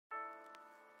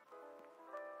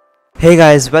Hey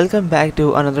guys, welcome back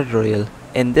to another tutorial.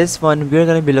 In this one, we're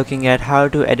going to be looking at how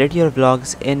to edit your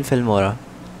vlogs in Filmora.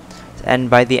 And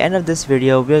by the end of this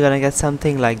video, we're going to get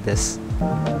something like this.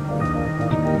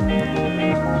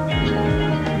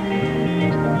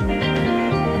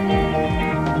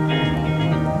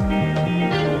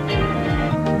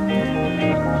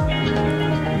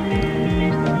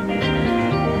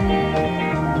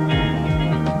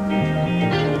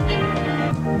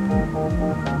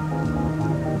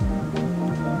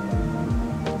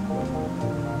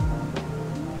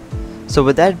 So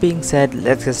with that being said,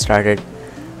 let's get started.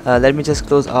 Let me just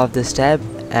close off this tab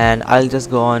and I'll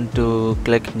just go on to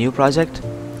click new project.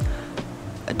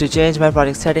 To change my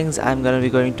project settings, I'm going to be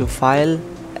going to file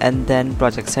and then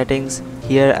project settings.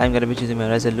 Here I'm going to be choosing my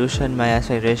resolution, my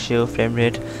aspect ratio, frame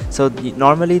rate. So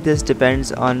normally this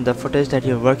depends on the footage that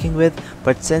you're working with,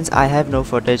 but since I have no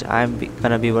footage, I'm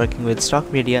going to be working with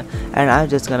stock media and I'm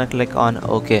just going to click on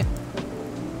OK.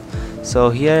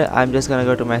 So here I'm just gonna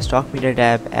go to my stock media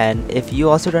tab, and if you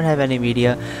also don't have any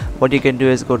media, what you can do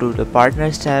is go to the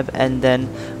partners tab and then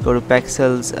go to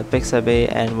pixels,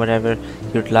 pixabay and whatever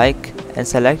you'd like and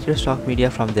select your stock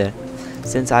media from there.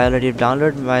 Since I already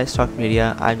downloaded my stock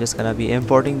media, I'm just gonna be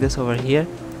importing this over here.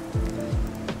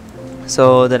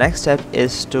 So the next step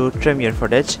is to trim your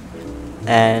footage,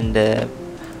 and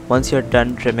once you're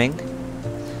done trimming,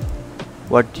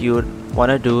 what you want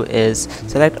to do is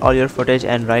select all your footage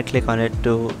and right click on it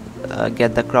to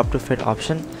get the crop to fit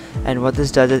option. And what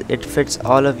this does is it fits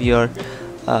all of your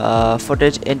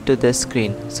footage into this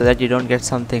screen, so that you don't get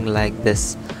something like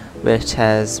this which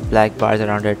has black bars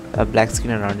around it, a black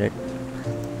screen around it.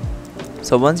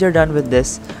 So once you're done with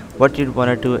this, what you'd want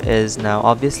to do is now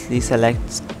obviously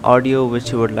select audio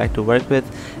which you would like to work with,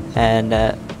 and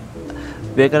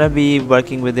we're gonna be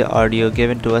working with the audio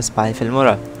given to us by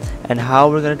Filmora. And how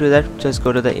we're going to do that, just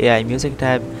go to the AI music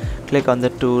tab, click on the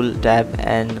tool tab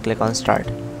and click on start.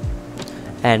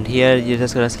 And here you're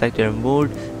just going to select your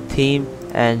mood, theme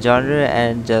and genre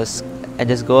and just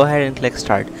go ahead and click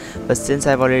start. But since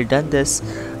I've already done this,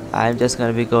 I'm just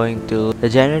going to be going to the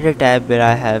generator tab where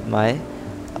I have my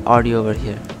audio over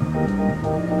here,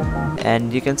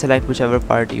 and you can select whichever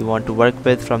part you want to work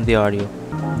with from the audio.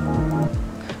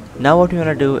 Now what we want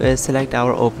to do is select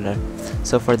our opener.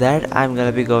 So for that I'm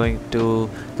gonna be going to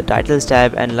the titles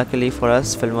tab, and luckily for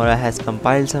us Filmora has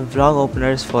compiled some vlog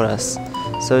openers for us.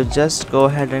 So just go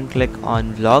ahead and click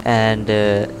on vlog, and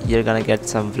you're gonna get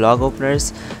some vlog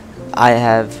openers. I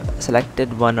have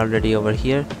selected one already over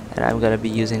here and I'm gonna be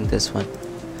using this one.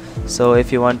 So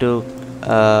if you want to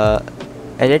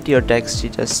edit your text,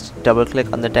 you just double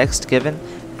click on the text given,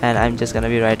 and I'm just gonna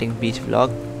be writing beach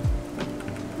vlog,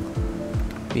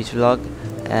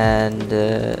 and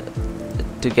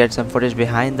to get some footage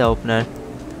behind the opener,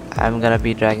 I'm gonna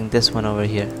be dragging this one over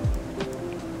here.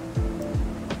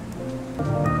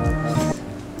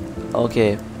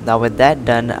 Okay, now with that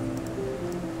done,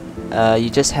 you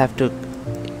just have to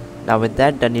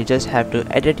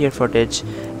edit your footage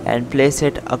and place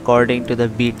it according to the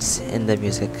beats in the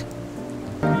music.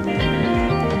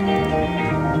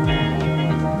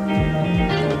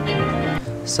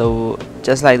 So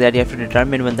just like that, you have to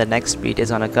determine when the next beat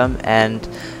is gonna come, and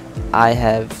I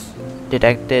have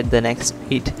detected the next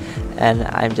beat and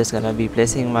I'm just gonna be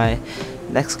placing my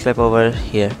next clip over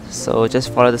here. So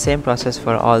just follow the same process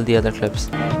for all the other clips.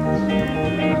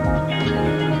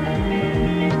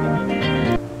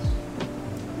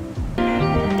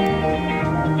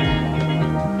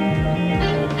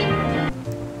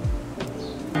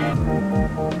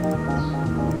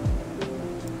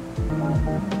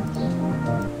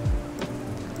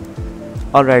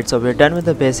 Alright, so we're done with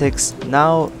the basics.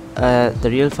 Now the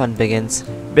real fun begins.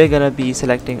 We're gonna be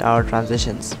selecting our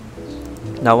transitions.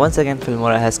 Now once again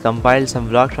Filmora has compiled some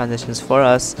vlog transitions for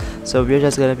us, so we're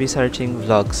just gonna be searching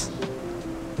vlogs.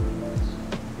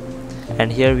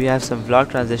 And here we have some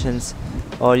vlog transitions,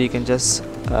 or you can just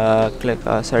click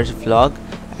search vlog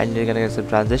and you're gonna get some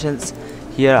transitions.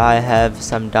 Here I have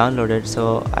some downloaded,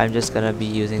 so I'm just gonna be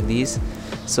using these.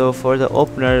 So for the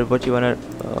opener, what you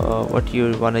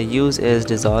wanna use is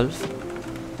dissolve,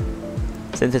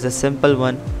 since it's a simple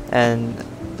one and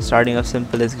starting off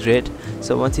simple is great.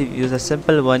 So once you use a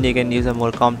simple one, you can use a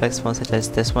more complex one such as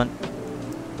this one.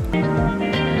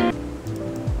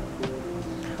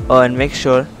 Oh, and make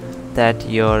sure that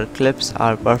your clips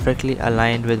are perfectly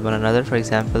aligned with one another. For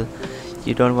example,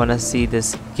 you don't want to see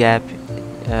this gap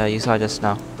you saw just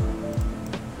now,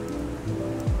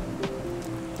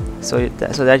 so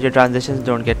that your transitions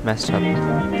don't get messed up.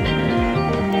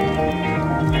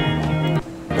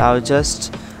 Now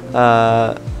just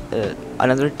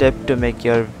another tip to make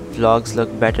your vlogs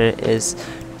look better is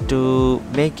to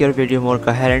make your video more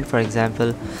coherent, for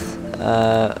example,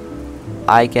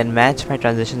 I can match my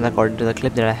transitions according to the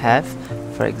clip that I have.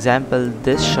 For example,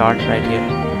 this shot right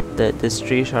here, this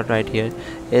tree shot right here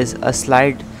is a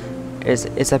slide,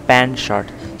 is a pan shot.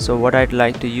 So what I'd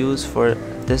like to use for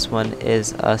this one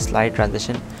is a slide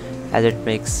transition, as it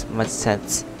makes much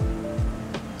sense.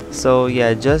 So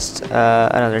yeah, just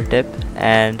another tip,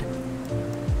 and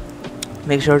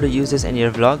make sure to use this in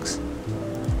your vlogs.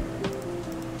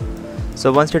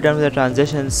 So once you're done with the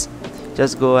transitions,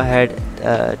 just go ahead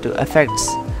to effects.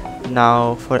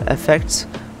 Now for effects,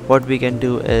 what we can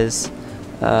do is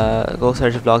go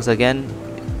search vlogs again,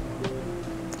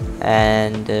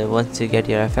 and once you get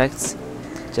your effects,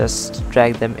 just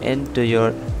drag them into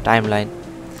your timeline.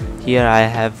 Here I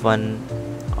have one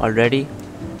already,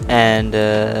 and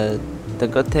the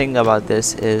good thing about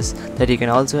this is that you can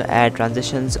also add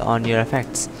transitions on your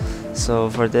effects.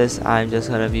 So for this, I'm just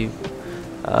gonna be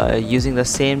using the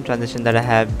same transition that I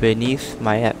have beneath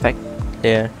my effect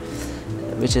layer,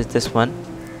 which is this one,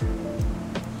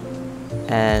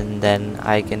 and then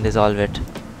I can dissolve it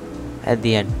at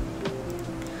the end.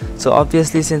 So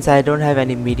obviously, since I don't have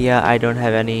any media, I don't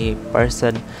have any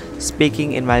person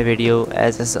speaking in my video,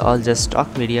 as it's all just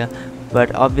stock media,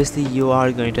 but obviously you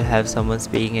are going to have someone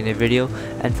speaking in a video,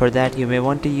 and for that you may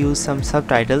want to use some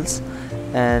subtitles.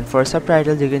 And for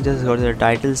subtitles, you can just go to the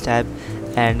titles tab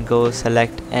and go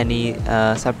select any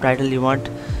subtitle you want.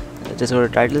 Just go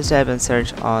to titles tab and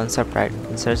search on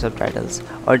subtitles,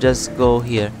 or just go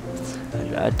here,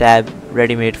 tab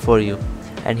ready made for you,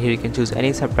 and here you can choose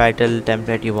any subtitle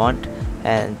template you want,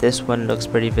 and this one looks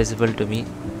pretty visible to me,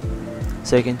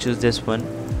 so you can choose this one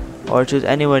or choose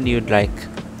anyone you'd like.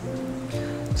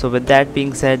 So with that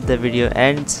being said, the video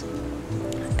ends,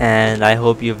 and I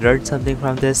hope you've learned something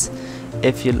from this.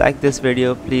 If you like this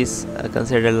video, please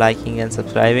consider liking and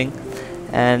subscribing,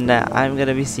 and I'm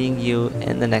gonna be seeing you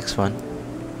in the next one.